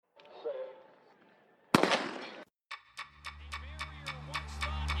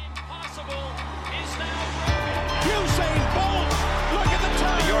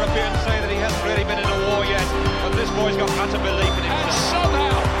boy's got utter belief in himself. And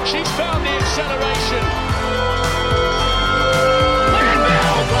somehow she's found the acceleration. Look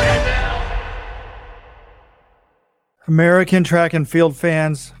at Bill! American track and field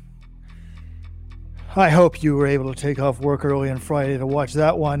fans, I hope you were able to take off work early on Friday to watch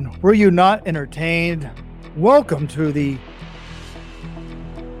that one. Were you not entertained? Welcome to the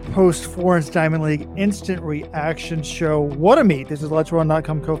post-Florence Diamond League instant reaction show. What a meet. This is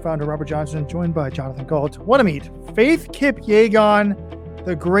Let'sRun.com co-founder Robert Johnson, joined by Jonathan Galt. What a meet. Faith KIPYEGON,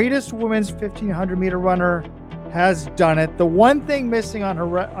 the greatest women's 1,500 meter runner, has done it. The one thing missing on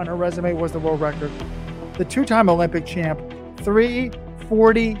her resume was the world record. The two-time Olympic champ,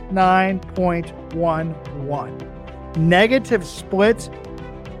 3:49.11. Negative split,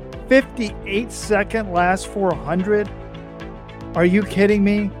 58-second last 400. Are you kidding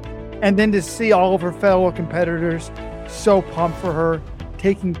me? And then to see all of her fellow competitors so pumped for her,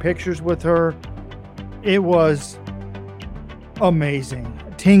 taking pictures with her, it was amazing.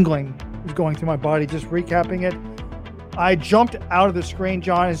 Tingling was going through my body just recapping it. I jumped out of the screen,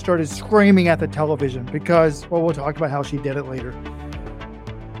 John, and started screaming at the television because, well, we'll talk about how she did it later.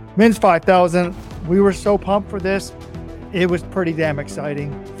 Men's 5,000, we were so pumped for this. It was pretty damn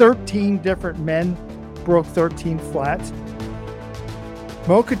exciting. 13 different men broke 13 flats.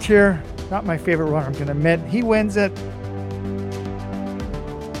 Mo Couture, not my favorite runner, I'm going to admit. He wins it.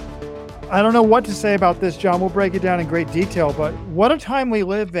 I don't know what to say about this, John. We'll break it down in great detail, but what a time we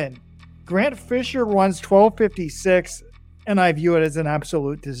live in. Grant Fisher runs 12:56, and I view it as an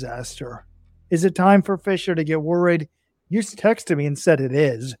absolute disaster. Is it time for Fisher to get worried? You texted me and said it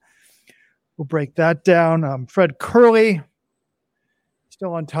is. We'll break that down. Fred Curley,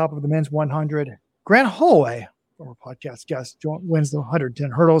 still on top of the men's 100. Grant Holloway, former podcast guest, wins the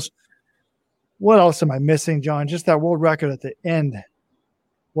 110 hurdles. What else am I missing, John? Just that world record at the end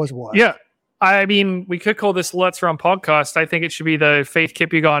was what? Yeah. I mean, we could call this Let's Run podcast. I think it should be the Faith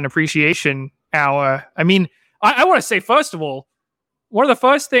KIPYEGON Appreciation Hour. I mean, I want to say, first of all, one of the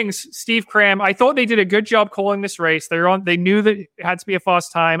first things, Steve Cram, I thought they did a good job calling this race. They knew that it had to be a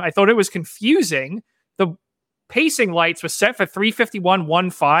fast time. I thought it was confusing. The pacing lights were set for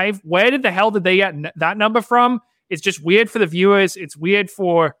 3:51.15. Where the hell did they get that number from? It's just weird for the viewers. It's weird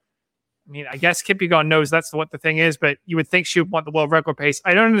for, I mean, I guess KIPYEGON knows that's what the thing is, but you would think she would want the world record pace.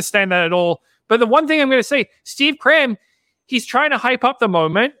 I don't understand that at all. But the one thing I'm going to say, Steve Cram, he's trying to hype up the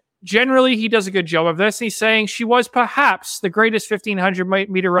moment. Generally, he does a good job of this. He's saying she was perhaps the greatest 1,500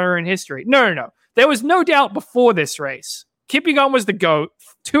 meter runner in history. No. There was no doubt before this race. KIPYEGON was the GOAT.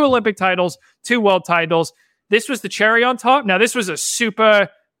 2 Olympic titles, 2 world titles. This was the cherry on top. Now, this was a super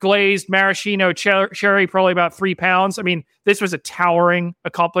glazed maraschino cherry, probably about 3 pounds. I mean, this was a towering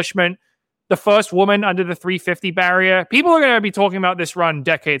accomplishment. The first woman under the 350 barrier. People are going to be talking about this run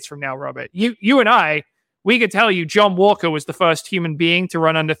decades from now, Robert. You and I, we could tell you John Walker was the first human being to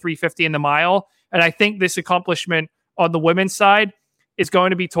run under 350 in the mile. And I think this accomplishment on the women's side is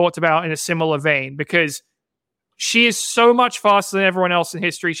going to be talked about in a similar vein because she is so much faster than everyone else in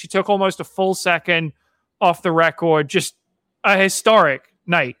history. She took almost a full second off the record. Just a historic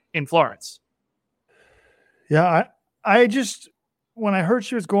night in Florence. Yeah, I just, when I heard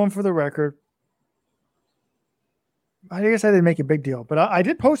she was going for the record, I guess I didn't make a big deal, but I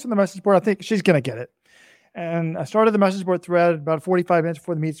did post on the message board. I think she's going to get it. And I started the message board thread about 45 minutes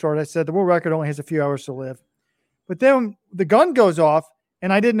before the meet started. I said the world record only has a few hours to live. But then the gun goes off,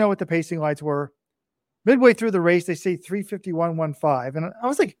 and I didn't know what the pacing lights were. Midway through the race, they say 3:51.15. And I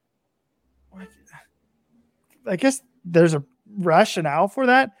was like, what? I guess there's a rationale for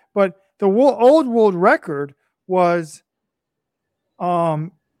that. But the old world record was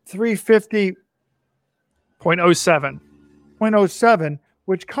 350.07. 0.07,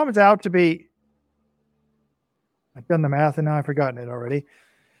 which comes out to be, I've done the math and now I've forgotten it already.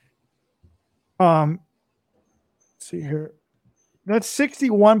 Let's see here. That's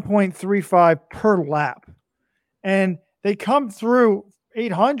 61.35 per lap. And they come through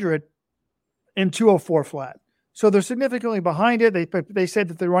 800 in 204 flat. So they're significantly behind it. They said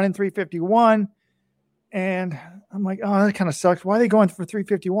that they're running 351. And I'm like, oh, that kind of sucks. Why are they going for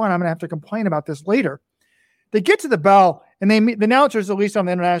 351? I'm going to have to complain about this later. They get to the bell, and the announcers, at least on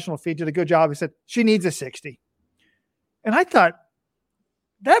the international feed, did a good job. He said, she needs a 60. And I thought,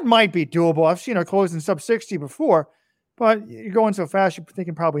 that might be doable. I've seen her close in sub 60 before, but you're going so fast, you're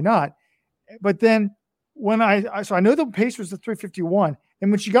thinking probably not. But then when I knew the pace was the 351, and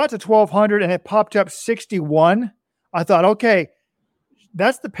when she got to 1,200 and it popped up 61, I thought, okay,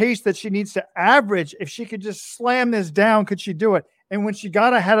 that's the pace that she needs to average. If she could just slam this down, could she do it? And when she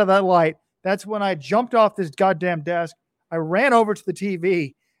got ahead of that light, that's when I jumped off this goddamn desk. I ran over to the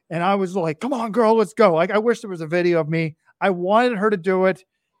TV And I was like, come on, girl, let's go. Like, I wish there was a video of me. I wanted her to do it.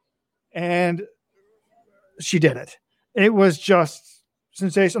 And she did it. It was just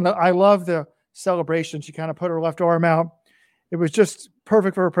sensational. I love the celebration. She kind of put her left arm out. It was just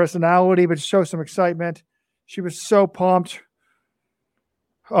perfect for her personality, but show some excitement. She was so pumped.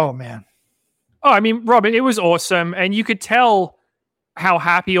 Oh, man. Oh, I mean, Robin, it was awesome. And you could tell how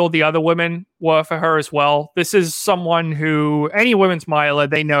happy all the other women were for her as well. This is someone who, any women's miler,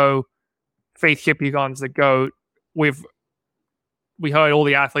 they know Faith Kipyegon's the GOAT. We heard all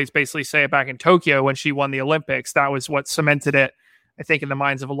the athletes basically say it back in Tokyo when she won the Olympics. That was what cemented it, I think, in the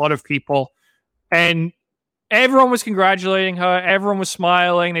minds of a lot of people. And everyone was congratulating her. Everyone was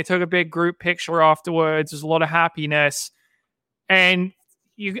smiling. They took a big group picture afterwards. There's a lot of happiness. And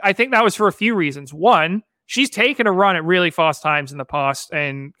I think that was for a few reasons. One, she's taken a run at really fast times in the past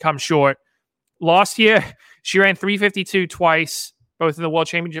and come short. Last year, she ran 3:52 twice, both in the World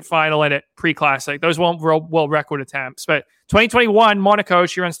Championship final and at pre-classic. Those weren't world record attempts. But 2021, Monaco,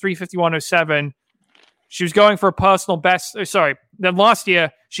 she runs 3:51.07. She was going for a personal best. Then last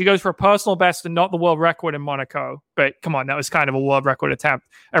year, she goes for a personal best and not the world record in Monaco. But come on, that was kind of a world record attempt.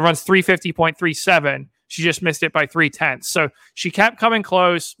 It runs 3:50.37. She just missed it by 0.3. So she kept coming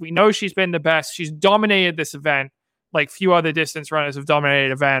close. We know she's been the best. She's dominated this event like few other distance runners have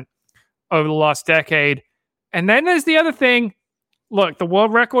dominated event over the last decade. And then there's the other thing. Look, the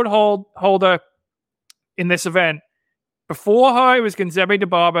world record holder in this event, before her, it was Gonzebe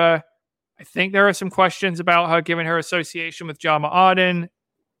Dibaba. I think there are some questions about her, given her association with Jama Arden.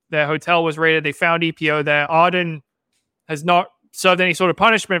 Their hotel was raided. They found EPO there. Arden has not served any sort of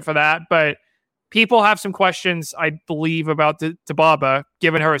punishment for that, but people have some questions, I believe, about Dibaba,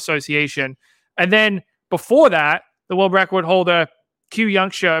 given her association. And then before that, the world record holder, Q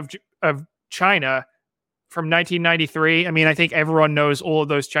Yangsha of China, from 1993. I mean, I think everyone knows all of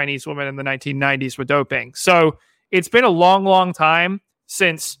those Chinese women in the 1990s were doping. So it's been a long, long time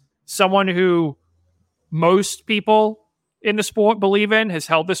since someone who most people in the sport believe in has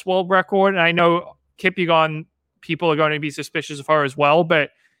held this world record. And I know Kipyegon people are going to be suspicious of her as well, but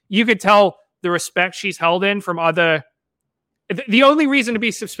you could tell the respect she's held in from other. The only reason to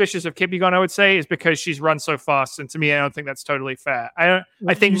be suspicious of Kipyegon, I would say, is because she's run so fast. And to me, I don't think that's totally fair.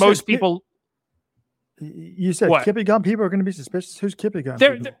 I think most people. You said what? Kipyegon people are going to be suspicious. Who's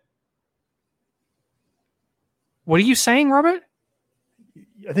Kipyegon? What are you saying, Robert?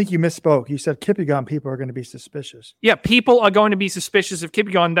 I think you misspoke. You said Kipyegon people are going to be suspicious. Yeah, people are going to be suspicious of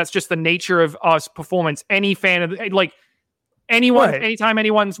Kipyegon. That's just the nature of us performance. Any fan of anyone, right. Anytime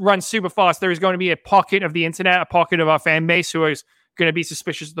anyone runs super fast, there is going to be a pocket of the internet, a pocket of our fan base who is going to be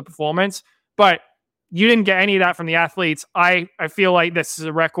suspicious of the performance. But you didn't get any of that from the athletes. I feel like this is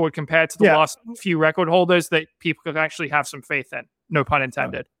a record compared to the last few record holders that people could actually have some faith in. No pun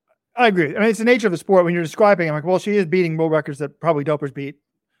intended. I agree. I mean, it's the nature of the sport. When you're describing, I'm like, well, she is beating world records that probably dopers beat.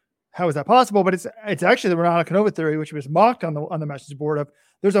 How is that possible? But it's actually the Renato Canova theory, which was mocked on the message board of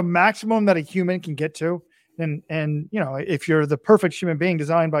there's a maximum that a human can get to. And you know, if you're the perfect human being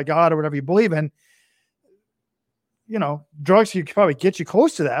designed by God or whatever you believe in, you know, drugs could probably get you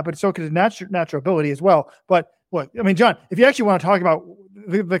close to that, but so could natural ability as well. But look, I mean, John, if you actually want to talk about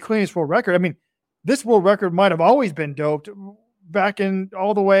the cleanest world record, I mean, this world record might have always been doped back in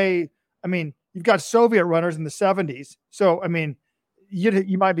all the way. I mean, you've got Soviet runners in the 70s. So, I mean,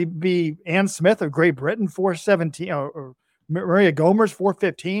 you might be Ann Smith of Great Britain, 4:17, or Maria Gomer's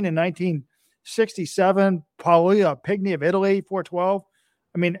 4:15 in 1967, Paola Pigny of Italy, 4:12.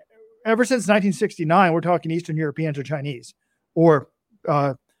 I mean, ever since 1969, we're talking Eastern Europeans or Chinese or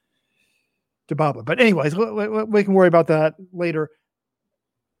Dibaba. But anyways, we can worry about that later.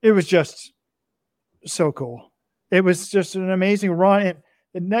 It was just so cool. It was just an amazing run.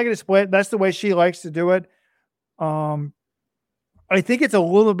 The negative split, that's the way she likes to do it. I think it's a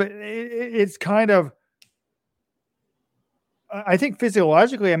little bit, it's kind of, I think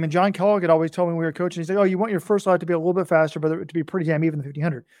physiologically, I mean, John Kellogg had always told me when we were coaching, he said, oh, you want your first lap to be a little bit faster, but to be pretty damn even the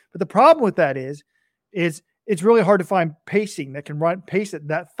 1500. But the problem with that is it's really hard to find pacing that can pace it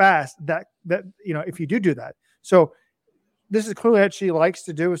that fast, that, you know, if you do that. So this is clearly what she likes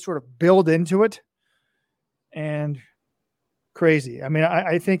to do, is sort of build into it. And crazy. I mean,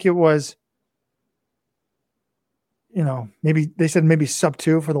 I think it was, you know, maybe sub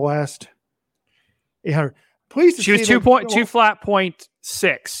 2 for the last 800. Please, she was 2.2 flat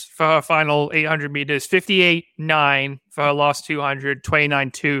 0.6 for her final 800 meters, 58.9 for her last 200,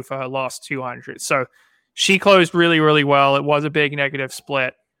 29.2 for her last 200. So she closed really, really well. It was a big negative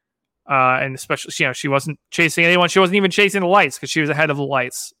split. And especially, you know, she wasn't chasing anyone. She wasn't even chasing the lights because she was ahead of the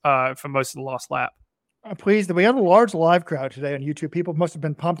lights for most of the last lap. I'm pleased that we had a large live crowd today on YouTube. People must have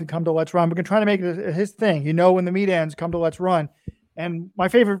been pumped and come to Let's Run. We're going to try to make it his thing. When the meet ends, come to Let's Run. And my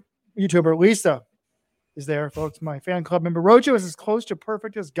favorite YouTuber, Lisa, is there, folks. My fan club member. Rojo is as close to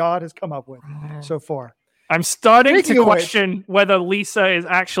perfect as God has come up with so far. I'm starting to question whether Lisa is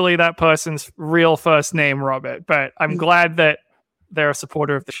actually that person's real first name, Robert, but I'm glad that they're a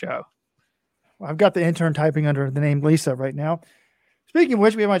supporter of the show. Well, I've got the intern typing under the name Lisa right now. Speaking of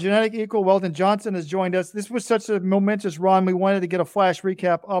which, we have my genetic equal, Weldon Johnson, has joined us. This was such a momentous run. We wanted to get a flash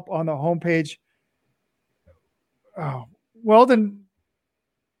recap up on the homepage. Oh, Weldon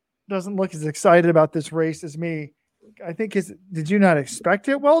doesn't look as excited about this race as me. I think did you not expect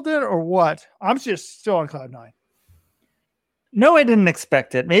it, Weldon, or what? I'm just still on cloud nine. No, I didn't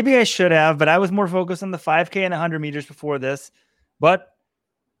expect it. Maybe I should have, but I was more focused on the 5K and 100 meters before this. But,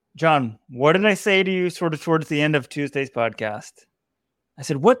 John, what did I say to you sort of towards the end of Tuesday's podcast? I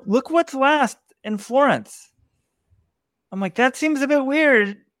said, look what's last in Florence. I'm like, that seems a bit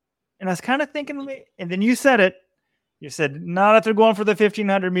weird. And I was kind of thinking, and then you said it. You said, not if they're going for the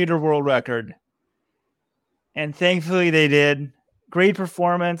 1,500 meter world record. And thankfully they did. Great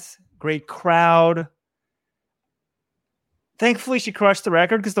performance, great crowd. Thankfully she crushed the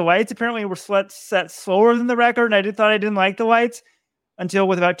record because the lights apparently were set slower than the record. And I thought I didn't like the lights until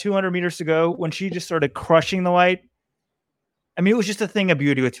with about 200 meters to go when she just started crushing the light. I mean, it was just a thing of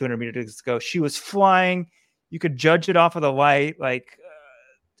beauty with 200 meters to go. She was flying. You could judge it off of the light.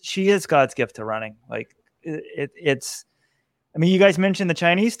 She is God's gift to running. It's, I mean, you guys mentioned the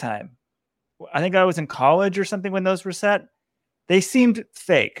Chinese time. I think I was in college or something when those were set. They seemed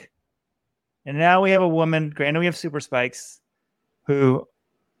fake. And now we have a woman, granted we have super spikes, who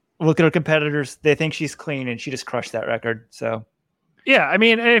look at her competitors. They think she's clean and she just crushed that record. So, yeah, I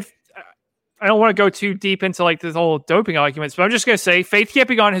mean, if I don't want to go too deep into this whole doping arguments, but I'm just going to say Faith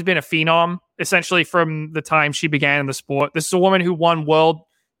Kipyegon has been a phenom essentially from the time she began in the sport. This is a woman who won World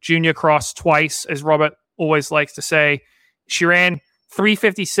Junior Cross twice, as Robert always likes to say. She ran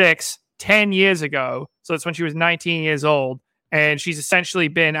 3:56 10 years ago. So that's when she was 19 years old. And she's essentially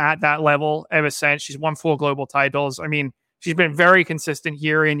been at that level ever since. She's won 4 global titles. I mean, she's been very consistent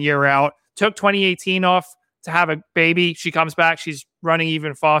year in, year out. Took 2018 off to have a baby. She comes back. She's running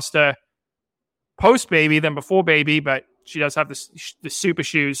even faster post-baby than before baby, but she does have the super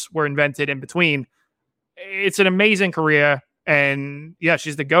shoes were invented in between. It's an amazing career. And yeah,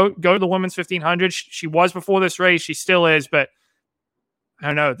 she's the go to the women's 1500. She was before this race. She still is, but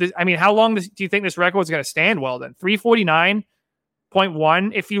I don't know. How long do you think this record is going to stand? Well, then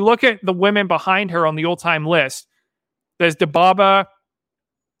 349.1. If you look at the women behind her on the all-time list, there's Dibaba,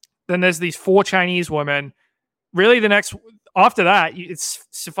 then there's these 4 Chinese women. Really, the next after that, it's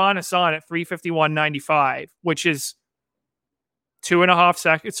Sifan Hassan at 351.95, which is 2.5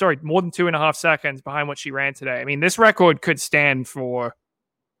 seconds. Sorry, more than 2.5 seconds behind what she ran today. I mean, this record could stand for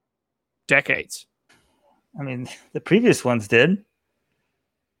decades. I mean, the previous ones did.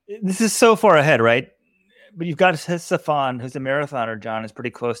 This is so far ahead, right? But you've got Safan, who's a marathoner, John, is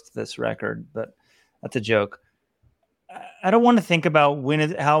pretty close to this record, but that's a joke. I don't want to think about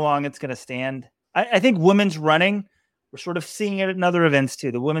how long it's going to stand. I think women's running, we're sort of seeing it in other events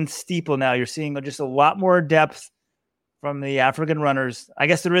too. The women's steeple now, you're seeing just a lot more depth from the African runners. I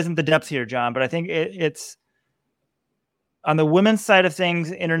guess there isn't the depth here, John, but I think it's on the women's side of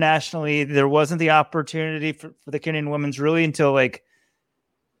things internationally, there wasn't the opportunity for the Kenyan women's really until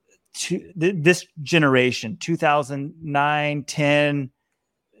this generation, 2009, 10.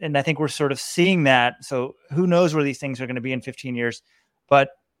 And I think we're sort of seeing that. So who knows where these things are going to be in 15 years. But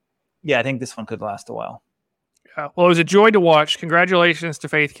yeah, I think this one could last a while. Yeah, well, it was a joy to watch. Congratulations to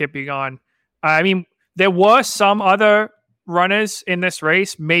Faith Kipyegon. I mean, there were some other runners in this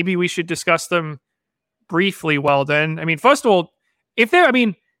race. Maybe we should discuss them briefly, Weldon. I mean, first of all, if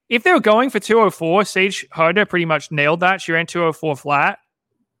they were going for 204, Sage Herder pretty much nailed that. She ran 204 flat.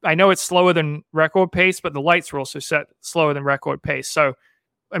 I know it's slower than record pace, but the lights were also set slower than record pace. So,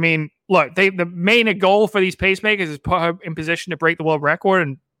 I mean, look, the main goal for these pacemakers is put her in position to break the world record,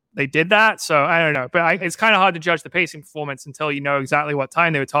 and they did that. So, I don't know. But it's kind of hard to judge the pacing performance until you know exactly what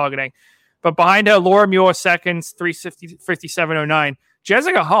time they were targeting. But behind her, Laura Muir seconds, 3:57.09.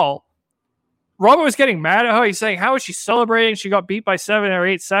 Jessica Hull, Robert was getting mad at her. He's saying, how is she celebrating? She got beat by 7 or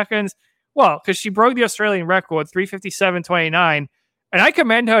 8 seconds. Well, because she broke the Australian record, 3:57.29. And I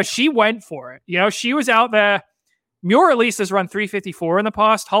commend her. She went for it. You know, she was out there. Muir at least has run 3:54 in the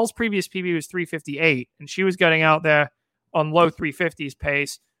past. Hull's previous PB was 3:58, and she was getting out there on low 350s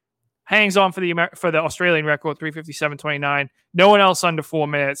pace. Hangs on for the Australian record, 3:57.29. No one else under 4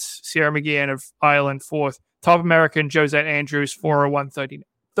 minutes. Sierra McGeehan of Ireland, 4th. Top American, Josette Andrews,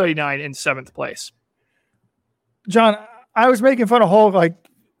 4:01.39 in 7th place. John, I was making fun of Hulk, like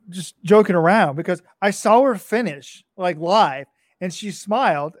just joking around because I saw her finish like live and she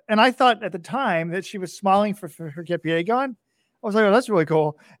smiled. And I thought at the time that she was smiling for her KIPYEGON. I was like, oh, that's really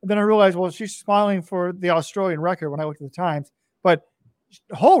cool. And then I realized, well, she's smiling for the Australian record when I looked at the times. But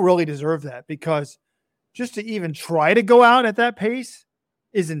Hull really deserved that because just to even try to go out at that pace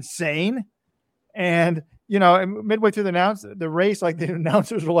is insane. And, you know, midway through the race, like the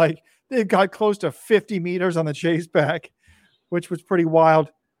announcers were like, they've got close to 50 meters on the chase back, which was pretty wild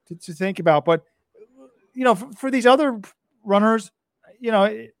to think about. But, you know, for these other runners, you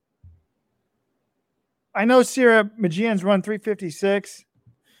know, I know Sierra Majian's run 356,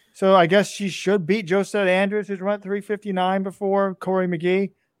 so I guess she should beat Josette Andrews, who's run 359 before, Corey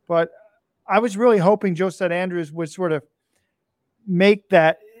McGee. But I was really hoping Josette Andrews would sort of make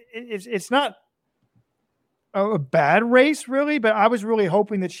that. It's not a bad race, really, but I was really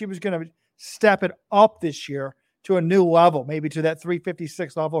hoping that she was going to step it up this year to a new level, maybe to that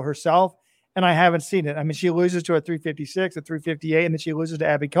 356 level herself. And I haven't seen it. I mean, she loses to a 356, a 358, and then she loses to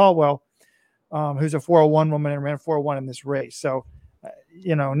Abby Caldwell, who's a 401 woman and ran 401 in this race. So,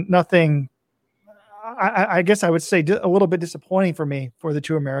 you know, nothing, I guess I would say a little bit disappointing for me for the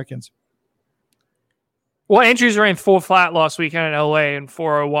two Americans. Well, Andrews ran 4 flat last weekend in LA and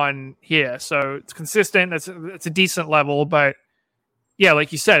 401 here. So it's consistent. It's a decent level. But yeah,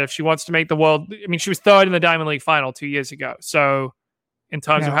 like you said, if she wants to make the world, I mean, she was third in the Diamond League final 2 years ago. So in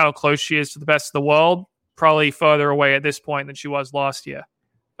terms of how close she is to the best of the world, probably further away at this point than she was last year,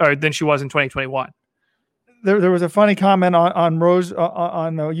 or than she was in 2021. There was a funny comment on Rose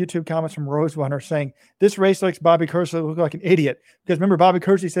on the YouTube comments from Rose Runner saying this race makes Bobby Kersey look like an idiot because remember Bobby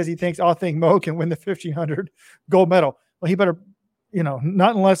Kersey says he thinks Mo can win the 1500 gold medal. Well, he better, you know,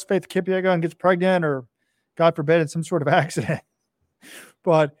 not unless Faith Kipyegon gets pregnant or God forbid in some sort of accident.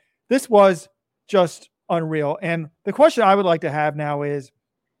 But this was just unreal. And the question I would like to have now is,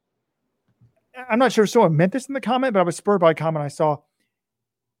 I'm not sure if someone meant this in the comment, but I was spurred by a comment I saw.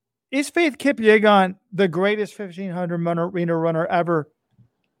 Is Faith Kipyegon the greatest 1500 arena runner ever,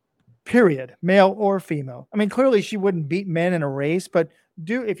 period, male or female? I mean, clearly she wouldn't beat men in a race, but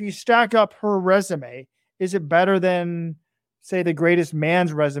if you stack up her resume, is it better than, say, the greatest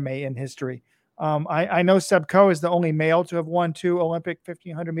man's resume in history? I know Seb Coe is the only male to have won 2 Olympic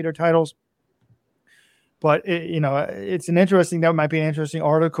 1500 meter titles, but that might be an interesting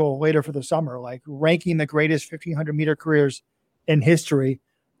article later for the summer, like ranking the greatest 1500 meter careers in history.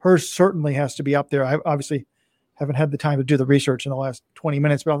 Hers certainly has to be up there. I obviously haven't had the time to do the research in the last 20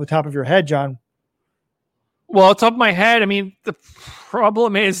 minutes, but off the top of your head, John. Well, off the top of my head, I mean, the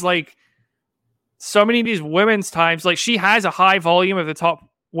problem is like so many of these women's times, like she has a high volume of the top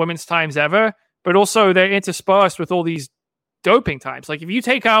women's times ever, but also they're interspersed with all these doping times. Like if you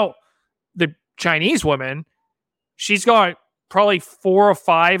take out the Chinese women, she's got probably 4 or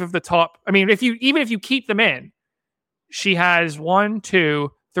 5 of the top. I mean, if you keep them in, she has 1,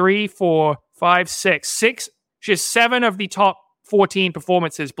 2, 3, 4, 5, 6. She has 7 of the top 14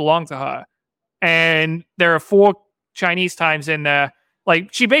 performances belong to her. And there are 4 Chinese times in there.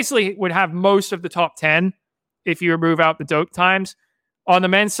 Like she basically would have most of the top 10 if you remove out the dope times. On the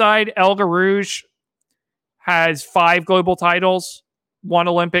men's side, El Garouge has 5 global titles, 1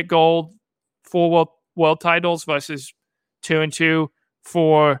 Olympic gold, 4 world titles versus 2 and 2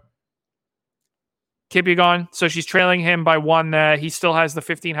 for Kipyegon. So she's trailing him by 1 there. He still has the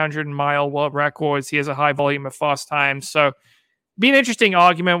 1500 mile world records. He has a high volume of fast times. So be an interesting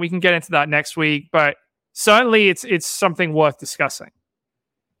argument. We can get into that next week, but certainly it's something worth discussing.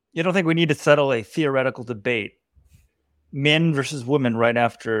 You don't think we need to settle a theoretical debate, men versus women, right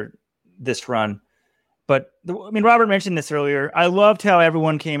after this run? But I mean, Robert mentioned this earlier. I loved how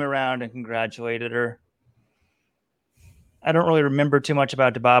everyone came around and congratulated her. I don't really remember too much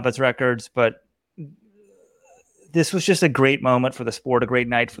about Dibaba's records, but this was just a great moment for the sport, a great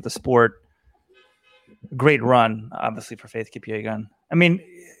night for the sport, a great run, obviously, for Faith Kipyegon. I mean,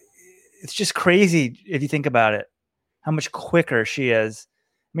 it's just crazy if you think about it, how much quicker she is.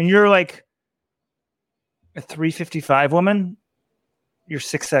 I mean, you're like a 355 woman, you're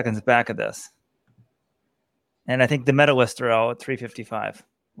 6 seconds back of this. And I think the medalists are all at 355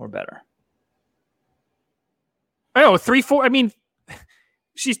 or better. I know, 3-4. I mean,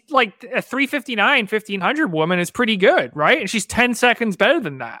 she's like a 359, 1500 woman is pretty good, right? And she's 10 seconds better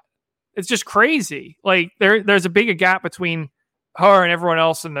than that. It's just crazy. Like there's a bigger gap between her and everyone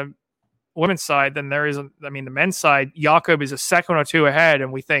else in the women's side than there is. I mean, the men's side, Jakob is a second or 2 ahead,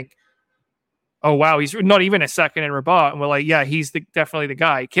 and we think, oh wow, he's not even a second in Rabat, and we're like, yeah, he's definitely the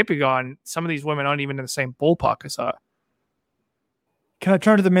guy. Kipyegon, some of these women aren't even in the same ballpark as her. Can I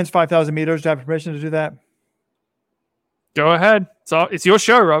turn to the men's 5,000 meters? Do I have permission to do that? Go ahead. It's your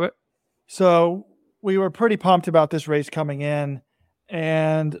show, Robert. So we were pretty pumped about this race coming in,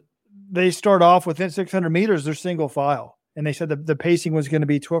 and they start off within 600 meters. They're single file, and they said the pacing was going to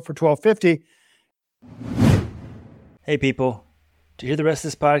be 12 for 12:50. Hey, people. To hear the rest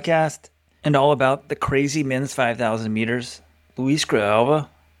of this podcast and all about the crazy men's 5,000 meters, Luis Grijalva,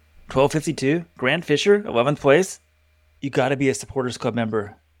 12:52, Grant Fisher, 11th place, you got to be a Supporters Club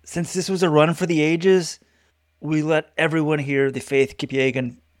member. Since this was a run for the ages, we let everyone hear the Faith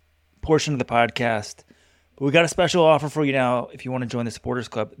KIPYEGON portion of the podcast. But we got a special offer for you now if you want to join the Supporters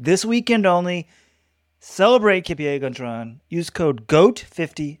Club. This weekend only, celebrate KIPYEGON's run. Use code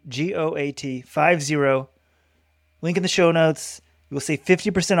GOAT50, GOAT50. Link in the show notes. You will save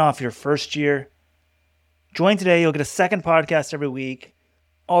 50% off your first year. Join today. You'll get a second podcast every week.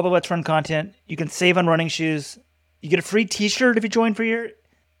 All the Let's Run content. You can save on running shoes. You get a free t-shirt if you join for a year.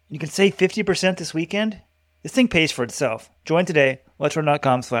 You can save 50% this weekend. This thing pays for itself. Join today.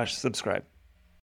 Let'sRun.com/subscribe.